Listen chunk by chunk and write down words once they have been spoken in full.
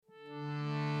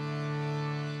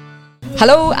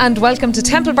Hello and welcome to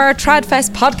Temple Bar Tradfest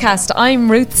podcast.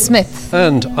 I'm Ruth Smith.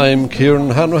 And I'm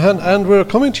Kieran Hanrahan, and we're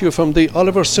coming to you from the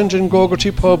Oliver St. John Gogarty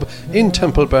pub in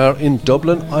Temple Bar in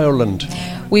Dublin, Ireland.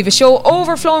 We've a show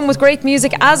overflowing with great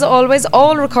music as always,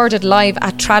 all recorded live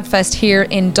at Tradfest here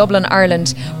in Dublin,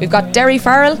 Ireland. We've got Derry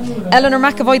Farrell, Eleanor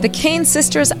McAvoy, the Kane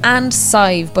Sisters and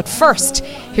Sive. But first,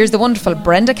 here's the wonderful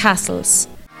Brenda Castles.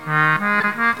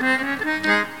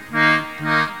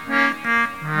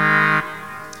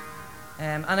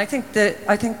 And I think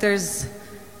there's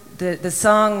the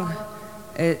song.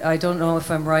 I don't know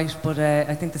if I'm right, but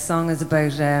I think the song is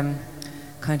about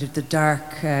kind of the dark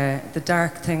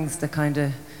things, the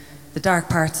dark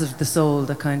parts of the soul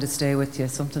that kind of stay with you,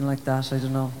 something like that. I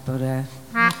don't know, but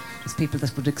there's people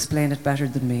that would explain it better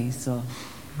than me. So.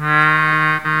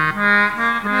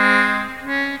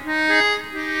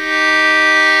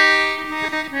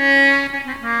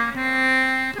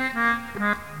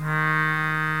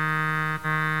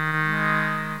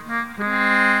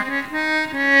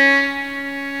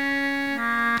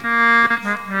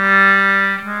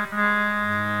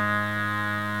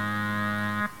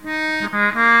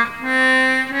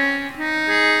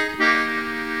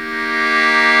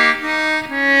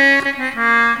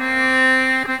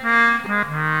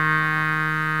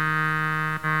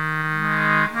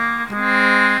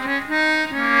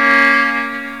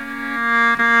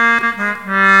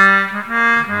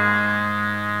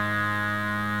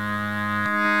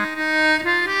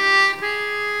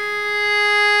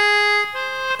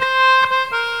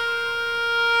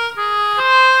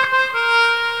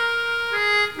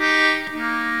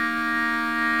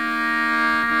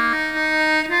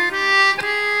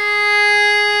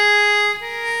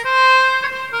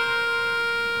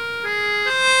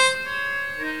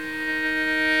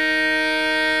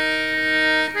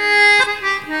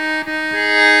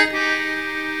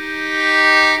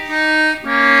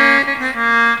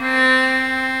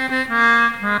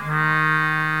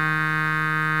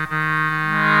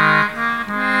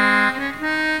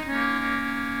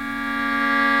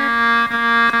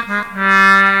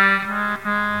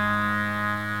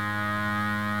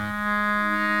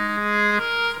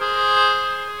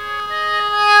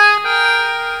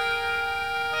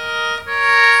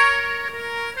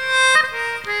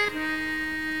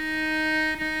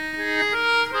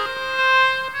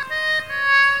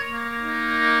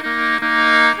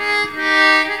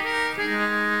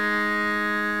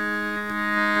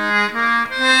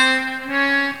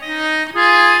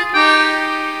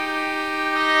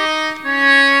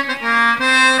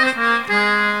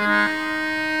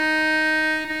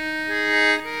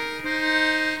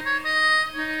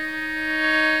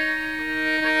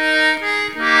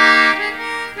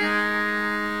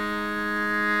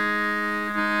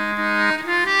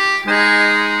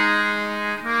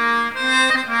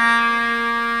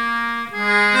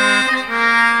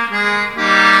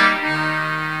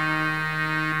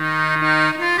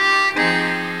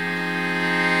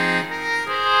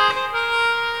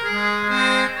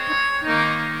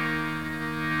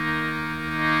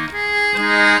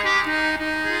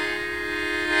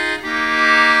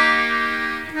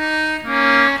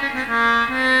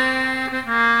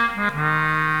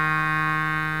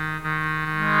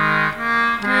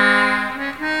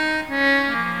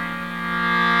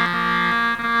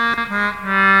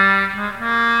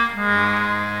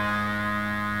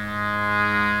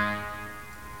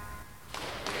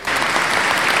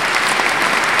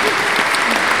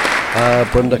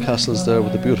 Brenda Castles there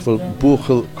with the beautiful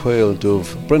Buchel Coil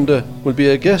Dove. Brenda will be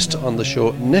a guest on the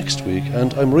show next week,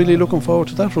 and I'm really looking forward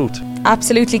to that, Ruth.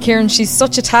 Absolutely, Kieran. She's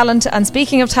such a talent. And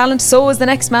speaking of talent, so is the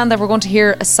next man that we're going to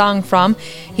hear a song from.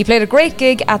 He played a great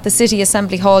gig at the City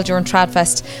Assembly Hall during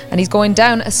Tradfest, and he's going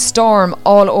down a storm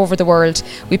all over the world.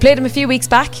 We played him a few weeks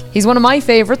back. He's one of my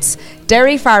favourites,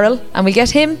 Derry Farrell, and we'll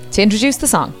get him to introduce the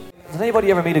song. Did anybody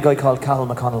ever meet a guy called Cathal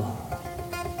McConnell?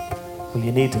 Well,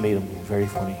 you need to meet him. He's very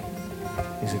funny.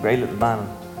 He's a great little man.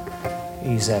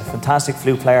 He's a fantastic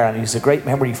flute player, and he's a great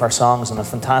memory for songs and a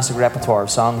fantastic repertoire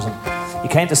of songs. And he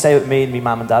came to stay with me and my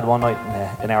mum and dad one night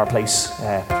in our place,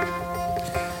 and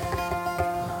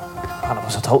it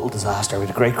was a total disaster. We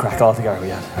had a great crack altogether. We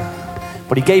had,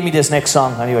 but he gave me this next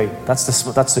song anyway. That's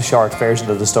the short version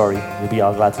of the story. You'll be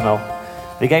all glad to know.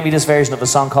 He gave me this version of a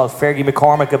song called Fergie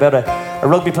McCormick about a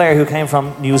rugby player who came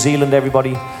from New Zealand.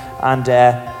 Everybody, and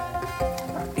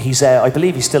he's I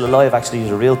believe he's still alive. Actually, he's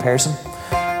a real person.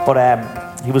 But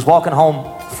he was walking home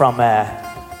from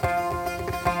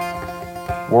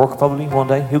work probably one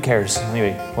day. Who cares?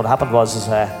 Anyway, what happened was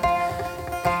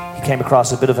he came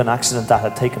across a bit of an accident that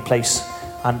had taken place,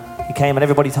 and He came and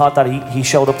everybody thought that he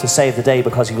showed up to save the day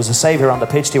because he was a saviour on the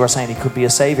pitch. They were saying he could be a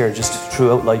saviour just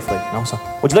throughout life, like, you know. So,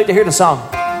 would you like to hear the song?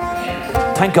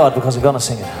 Thank God, because I'm going to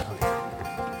sing it.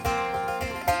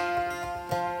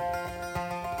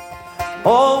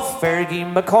 Oh, Fergie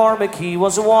McCormick, he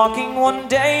was walking one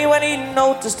day when he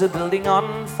noticed a building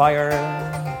on fire.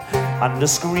 And the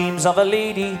screams of a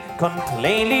lady could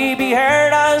plainly be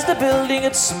heard as the building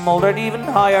it smouldered even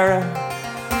higher.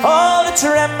 Oh, the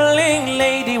trembling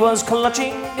lady was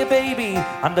clutching a baby,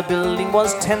 and the building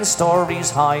was 10 stories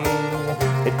high.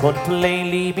 It could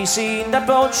plainly be seen that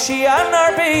both she and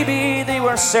her baby, they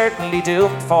were certainly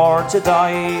doomed for to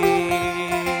die.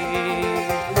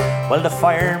 Well, the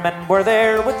firemen were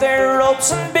there with their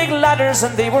ropes and big ladders,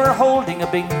 and they were holding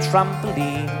a big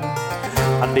trampoline.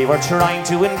 And they were trying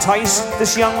to entice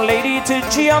this young lady to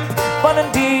jump, but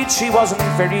indeed she wasn't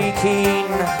very keen.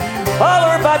 Well,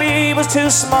 her baby was too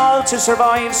small to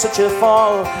survive such a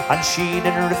fall, and she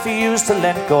didn't refuse to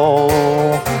let go.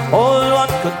 Oh, what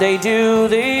could they do?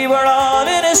 They were all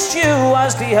in a stew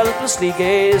as they helplessly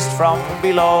gazed from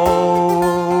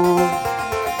below.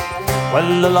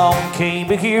 Well, along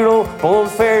came a hero, old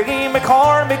Fergie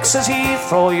McCormick, says he,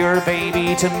 throw your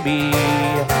baby to me.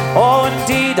 Oh,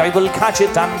 indeed, I will catch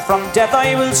it, and from death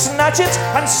I will snatch it,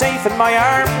 and safe in my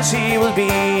arms he will be.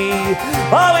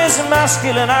 Oh, his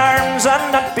masculine arms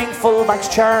and that big fullback's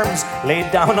charms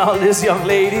laid down all this young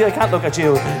lady. I can't look at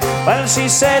you. Well, she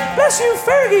said, bless you,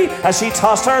 Fergie, as she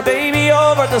tossed her baby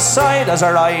over the side as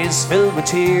her eyes filled with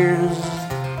tears.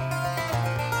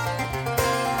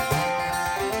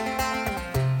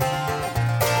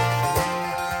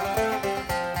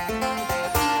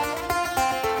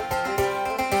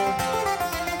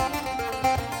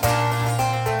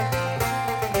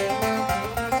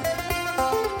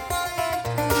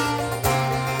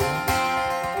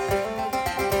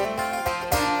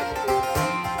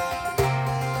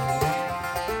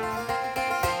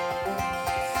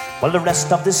 Well, the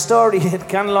rest of this story, it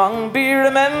can long be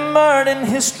remembered in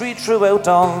history throughout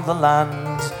all the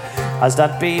land. As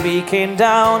that baby came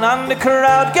down and the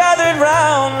crowd gathered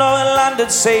round, oh, it landed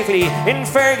safely in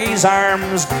Fergie's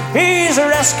arms. He's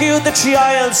rescued the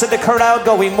child, said the crowd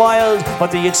going wild,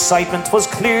 but the excitement was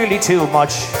clearly too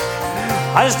much.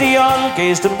 As they all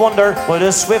gazed in wonder, with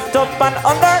a swift up and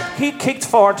under, he kicked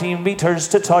 14 metres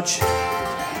to touch.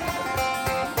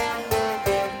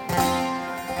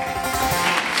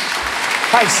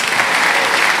 Thanks.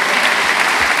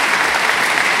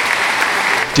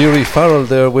 Deary Farrell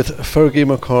there with Fergie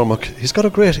McCormick. He's got a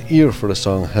great ear for a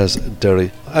song, has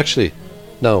Derry. Actually,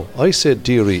 now, I said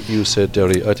Deary, you said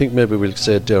Derry. I think maybe we'll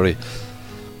say Derry.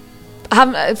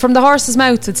 From the horse's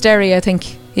mouth, it's Derry, I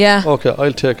think. Yeah. Okay,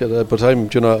 I'll take it. But I'm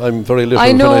very literal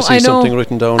when I see something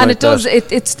written down and like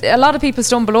that. It's a lot of people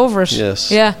stumble over it.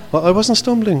 Yes. Yeah. Well, I wasn't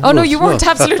stumbling. Oh no, you weren't.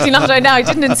 Absolutely not. I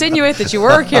didn't insinuate that you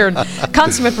were, Kieran.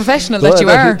 Consummate professional that you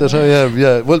are. That I am.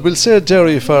 Yeah. Well, we'll say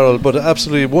Derry Farrell, but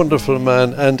absolutely wonderful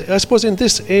man. And I suppose in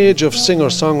this age of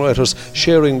singer-songwriters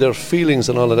sharing their feelings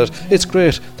and all of that, it's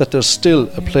great that there's still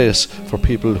a place for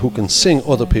people who can sing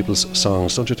other people's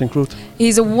songs. Don't you think, Ruth?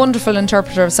 He's a wonderful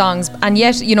interpreter of songs, and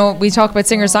yet, we talk about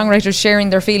singer-songwriters sharing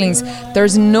their feelings.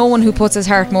 There's no one who puts his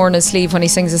heart more in his sleeve when he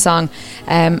sings a song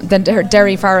than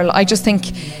Derry Farrell. I just think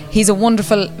he's a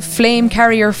wonderful flame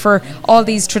carrier for all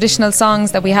these traditional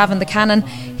songs that we have in the canon.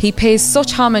 He pays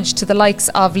such homage to the likes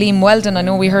of Liam Weldon. I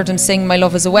know we heard him sing My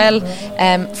Love Is a Well.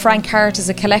 Frank Hart is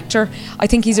a collector. I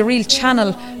think he's a real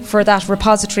channel for that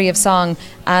repository of song,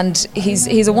 and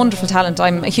he's a wonderful talent.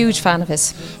 I'm a huge fan of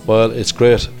his. Well, it's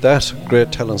great that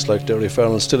great talents like Derry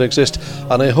Farrell still exist,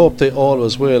 and I hope they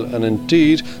always will. And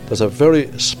indeed, there's a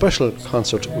very special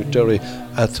concert with Derry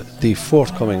at the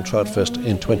forthcoming Tradfest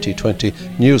in 2020.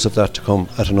 News of that to come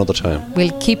at another time.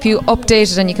 We'll keep you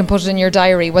updated, and you can put it in your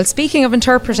diary. Well, speaking of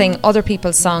interpreting other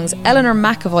people's songs, Eleanor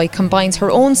McAvoy combines her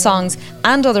own songs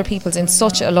and other people's in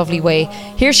such a lovely way.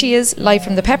 Here she is, live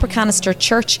from the Pepper Canister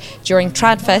Church during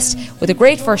Tradfest, with a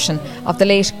great version of the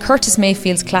late Curtis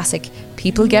Mayfield's classic,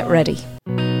 People Get Ready.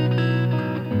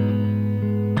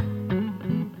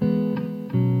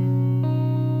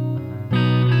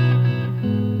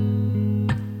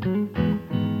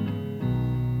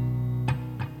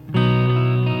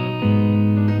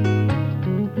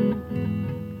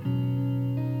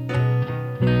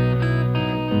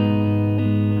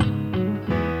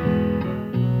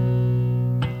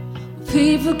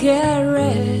 People get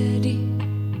ready,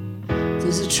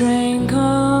 there's a train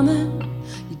coming.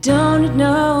 You don't need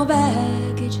no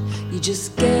baggage, you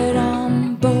just get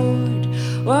on board.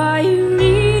 All you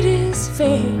need is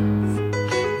faith,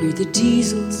 hear the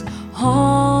diesels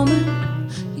humming.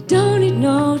 You don't need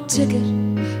no ticket,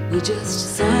 you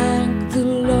just thank the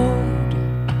Lord.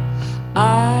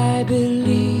 I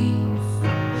believe,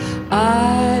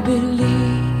 I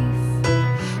believe,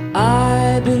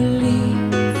 I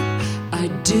believe, I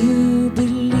do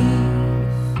believe,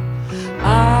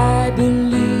 I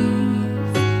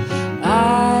believe,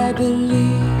 I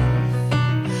believe,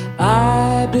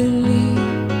 I believe,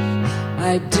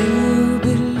 I do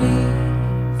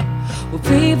believe. Well,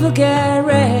 people get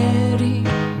ready.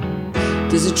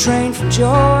 There's a train from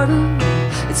Jordan.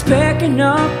 It's picking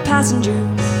up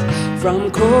passengers from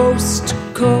coast to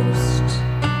coast.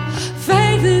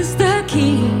 Faith is the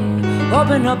key.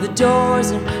 Open up the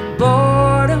doors and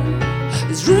board 'em.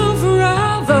 There's room for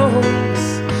all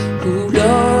those who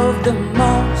love the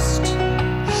most.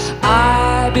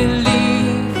 I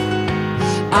believe,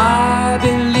 I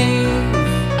believe,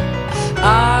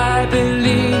 I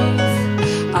believe,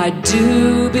 I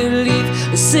do believe.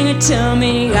 Sing it to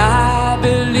me. I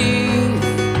believe,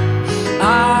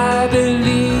 I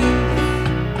believe,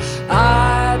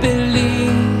 I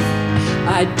believe,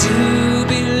 I do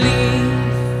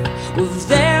believe. Well,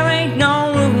 there ain't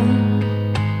no room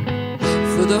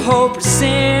for the hopeless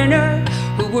sinner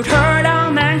who would hurt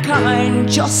all mankind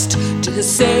just to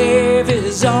save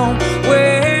his own.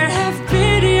 Well, have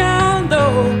pity on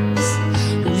those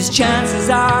whose chances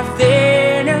are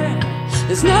thinner.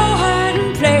 There's no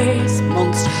hiding place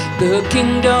amongst the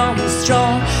kingdom's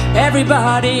throne.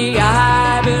 Everybody,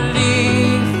 I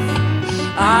believe,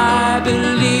 I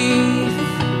believe,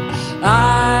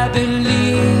 I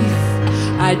believe,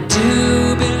 I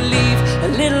do believe. A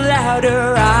little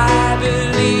louder, I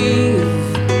believe,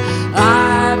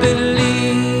 I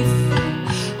believe,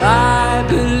 I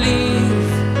believe,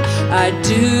 I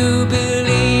do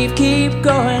believe. Keep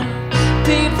going,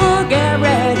 people get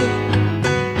ready.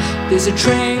 There's a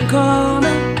train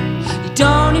coming. You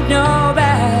don't need no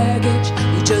baggage.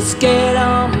 You just get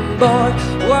on board.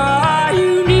 All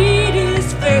you need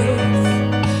is faith.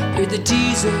 Hear the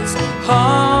diesels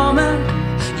humming.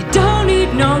 You don't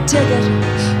need no ticket.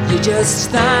 You just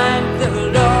thank the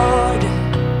Lord.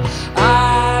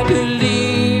 I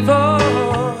believe,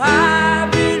 oh, I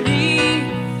believe,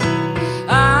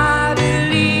 I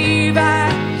believe, I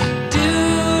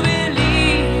do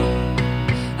believe,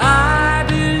 I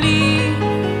believe,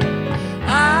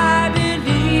 I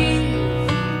believe,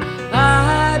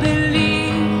 I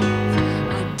believe,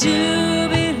 I do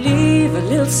believe. A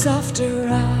little softer,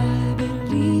 I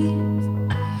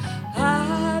believe,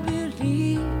 I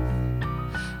believe,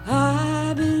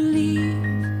 I believe,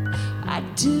 I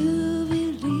do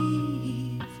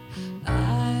believe,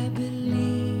 I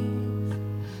believe,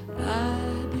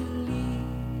 I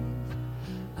believe,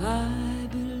 I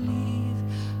believe,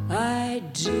 I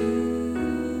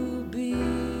do believe.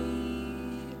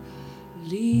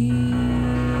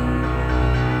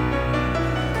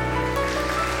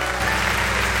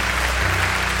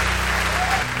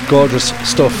 Gorgeous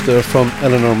stuff there from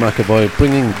Eleanor McAvoy,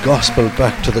 bringing gospel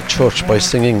back to the church by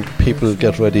singing People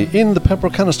Get Ready in the Pepper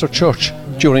Canister Church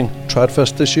during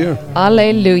Tradfest this year.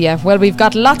 Alleluia. Well, we've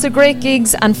got lots of great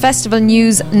gigs and festival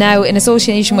news now in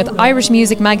association with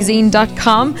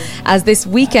irishmusicmagazine.com, as this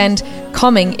weekend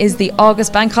coming is the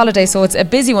August bank holiday, so it's a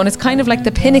busy one. It's kind of like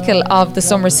the pinnacle of the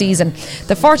summer season.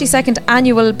 The 42nd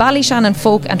annual Ballyshannon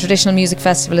Folk and Traditional Music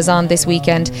Festival is on this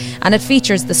weekend, and it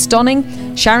features the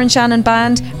stunning Sharon Shannon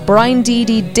Band, Brian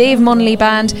Deedy, Dave Munley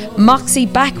Band, Moxie,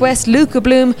 Backwest, Luca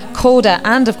Bloom, Coda,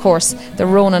 and of course the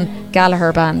Ronan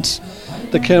Gallagher Band.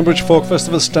 The Cambridge Folk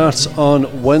Festival starts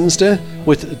on Wednesday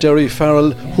with Derry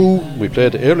Farrell, who we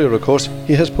played earlier, of course.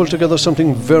 He has pulled together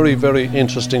something very, very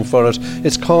interesting for it.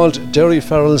 It's called Derry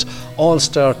Farrell's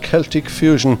All-Star Celtic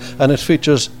Fusion, and it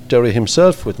features Derry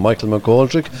himself with Michael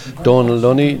McGoldrick, Donal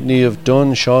Lunny, Niamh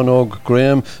Dunn, Sean Og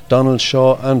Graham, Donald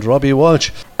Shaw and Robbie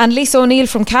Walsh. And Lisa O'Neill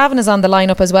from Cavan is on the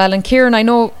lineup as well. And Kieran, I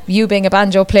know you being a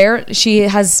banjo player, she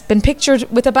has been pictured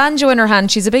with a banjo in her hand.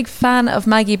 She's a big fan of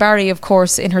Maggie Barry, of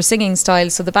course, in her singing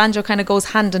style, so the banjo kind of goes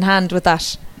hand in hand with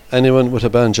that. Anyone with a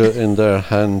banjo in their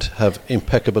hand have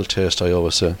impeccable taste, I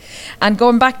always say. And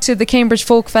going back to the Cambridge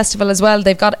Folk Festival as well,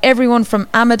 they've got everyone from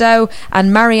Amadow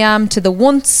and Mariam to the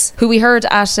Once, who we heard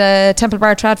at Temple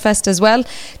Bar Tradfest as well,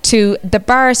 to the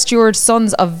Bar Steward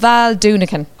Sons of Val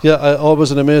Doonican. Yeah,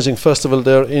 always an amazing festival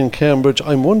there in Cambridge.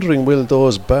 I'm wondering, will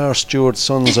those Bar Steward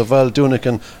Sons of Val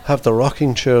Doonican have the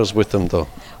rocking chairs with them though?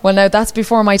 Well, now that's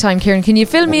before my time, Kieran. Can you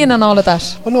fill me in on all of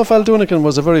that? Well, no, Val Doonican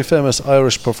was a very famous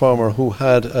Irish performer who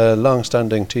had a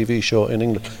long-standing TV show in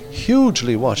England,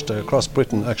 hugely watched across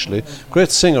Britain, actually.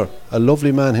 Great singer, a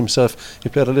lovely man himself. He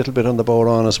played a little bit on the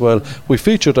bodhrán as well. We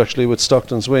featured actually with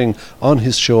Stockton's Wing on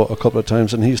his show a couple of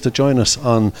times, and he used to join us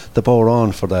on the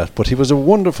bodhrán for that. But he was a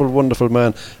wonderful, wonderful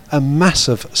man, a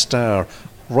massive star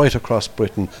right across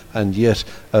Britain, and yet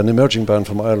an emerging band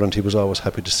from Ireland. He was always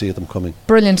happy to see them coming.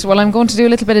 Brilliant. Well, I'm going to do a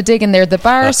little bit of digging there. The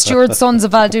Bar Steward Sons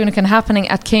of Val Doonican happening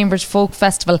at Cambridge Folk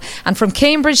Festival, and from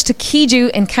Cambridge to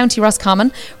Keedew in County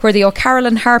Roscommon, where the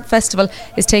O'Carolan Harp Festival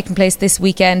is taking place this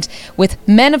weekend, with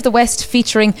Men of the West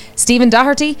featuring Stephen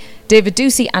Doherty, David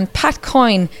Ducey and Pat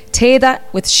Coyne, Teda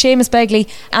with Seamus Begley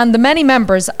and the many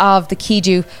members of the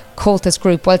Keedew Cultus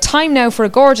group. Well, time now for a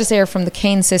gorgeous air from the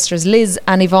Kane sisters, Liz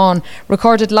and Yvonne,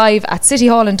 recorded live at City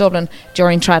Hall in Dublin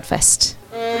during Tradfest.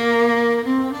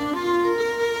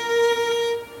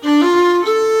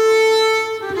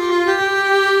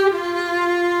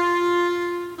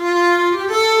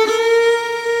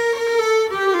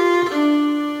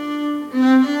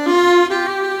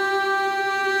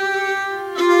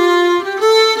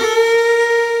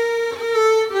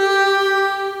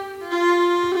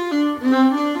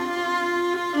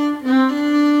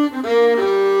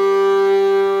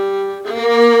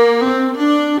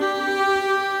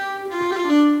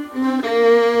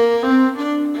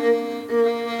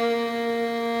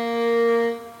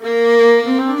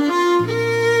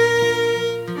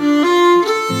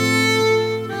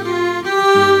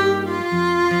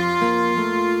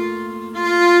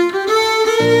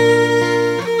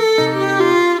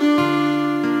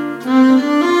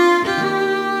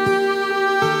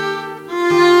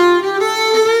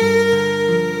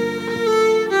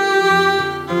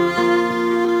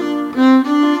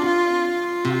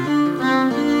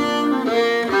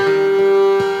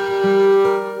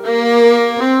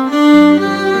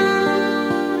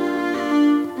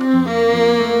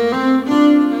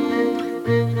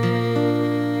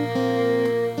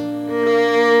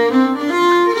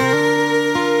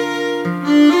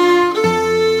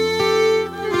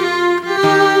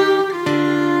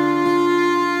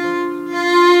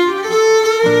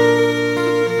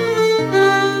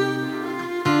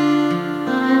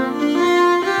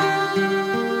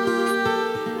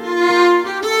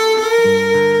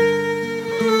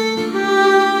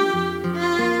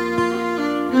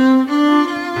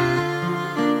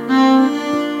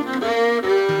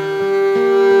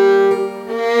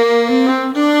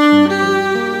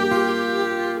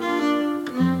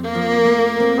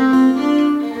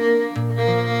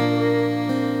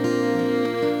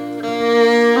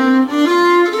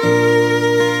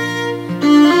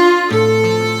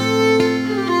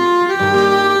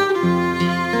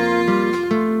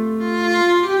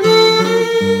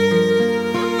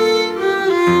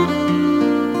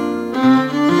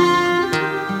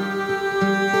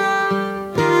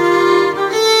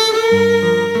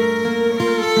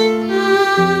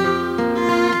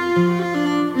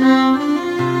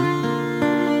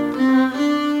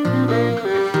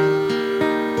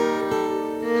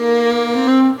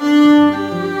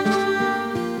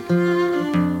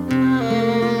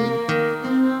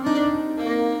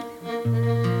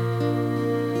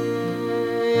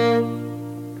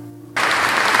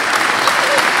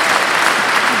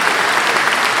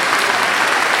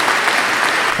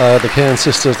 The Kane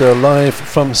sisters, they're live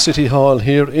from City Hall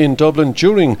here in Dublin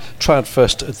during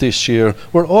Tradfest this year.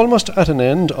 We're almost at an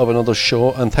end of another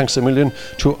show, and thanks a million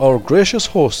to our gracious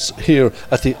hosts here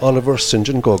at the Oliver St.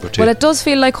 John Gogarty. Well, it does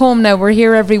feel like home now. We're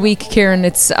here every week, Kieran.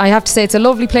 I have to say, it's a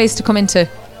lovely place to come into.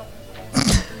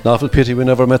 An awful pity we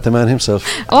never met the man himself.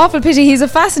 Awful pity, he's a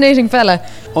fascinating fella.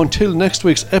 Until next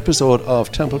week's episode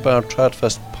of Temple Bar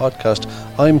Tradfest podcast,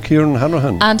 I'm Kieran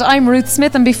Hanrahan. And I'm Ruth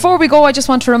Smith. And before we go, I just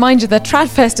want to remind you that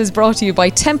Tradfest is brought to you by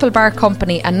Temple Bar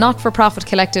Company, a not-for-profit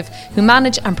collective who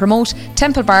manage and promote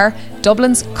Temple Bar,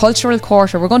 Dublin's cultural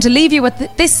quarter. We're going to leave you with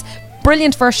this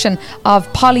brilliant version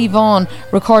of Polly Vaughan,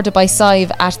 recorded by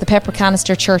Sive at the Pepper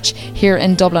Canister Church here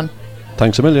in Dublin.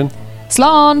 Thanks a million.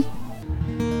 Slán.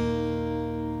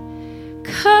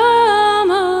 Come,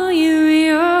 all you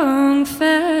young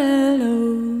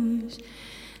fellows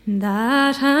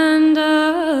that handle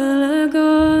a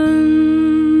gun,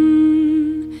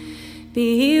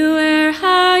 beware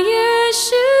how you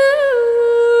shoot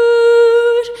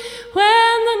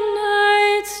when the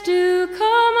nights do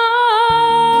come on.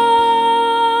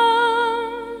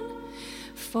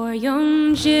 For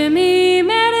young Jimmy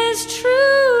met his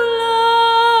true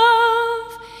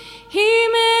love, he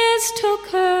mistook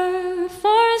her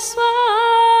for a swan,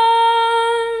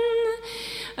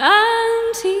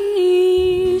 and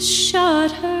he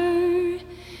shot her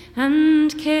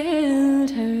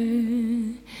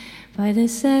by the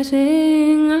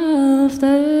setting of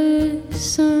the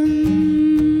sun.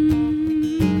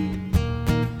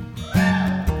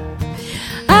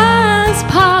 As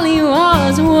Polly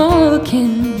was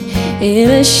walking in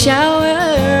a shower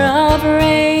of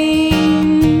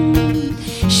rain,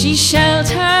 she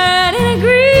sheltered in a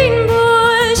green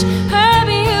bush, her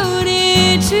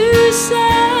beauty to save.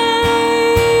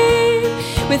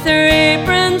 With her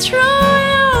apron thrown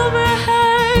over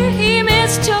her, he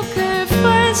mistook her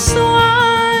for a swan,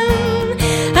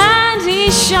 and he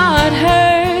shot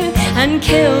her and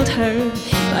killed her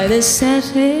by the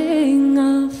setting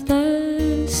of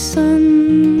the sun.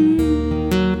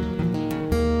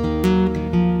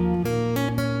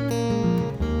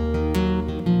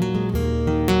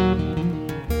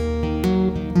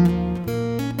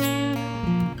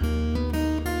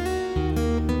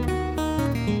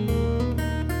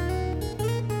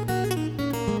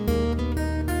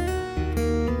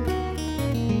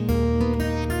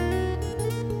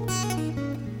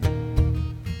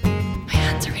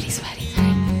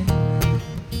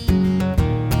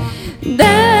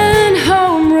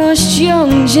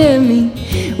 Young Jimmy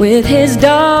with his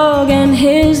dog and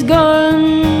his gun,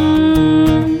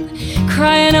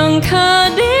 crying,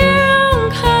 "Uncle, dear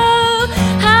uncle,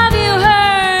 have you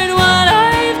heard what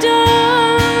I've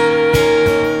done?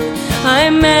 I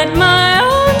met my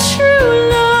own true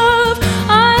love,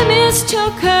 I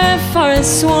mistook her for a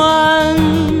swan,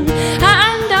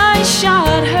 and I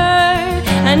shot her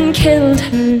and killed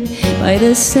her by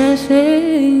the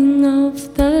setting of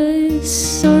the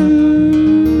sun."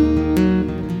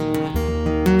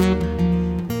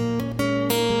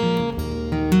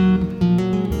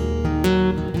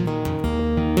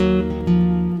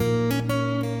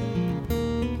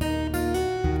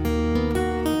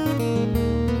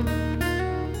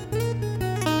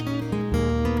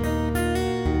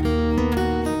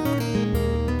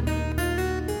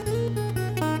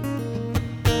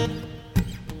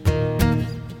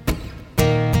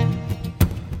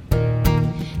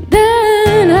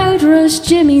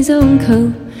 Jimmy's uncle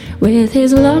with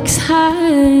his locks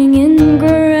hanging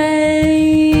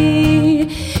grey,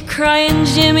 crying,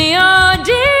 "Jimmy, oh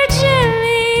dear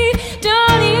Jimmy,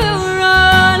 don't you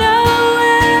run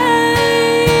away.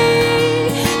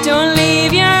 Don't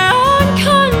leave your own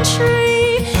country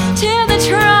till the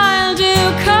trial do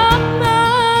come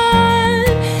on,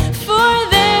 for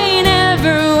they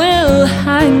never will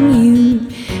hang you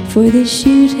for the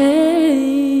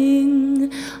shooting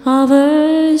of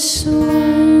a swan."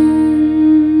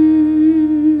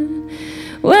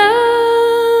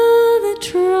 Well, the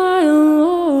trial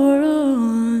wore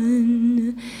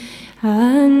on,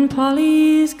 and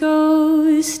Polly's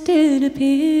ghost did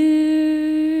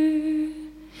appear,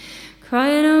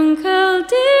 crying, "Uncle,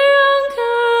 dear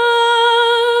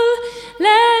uncle,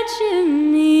 let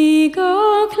Jimmy go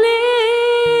clear,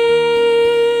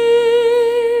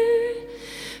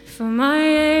 for my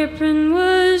apron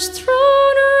was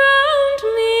thrown around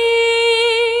me,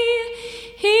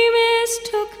 he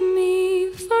mistook me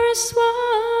for a swan,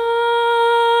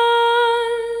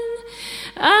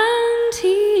 and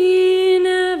he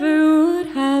never would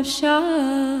have shot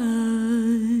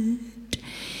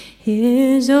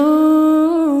his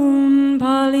own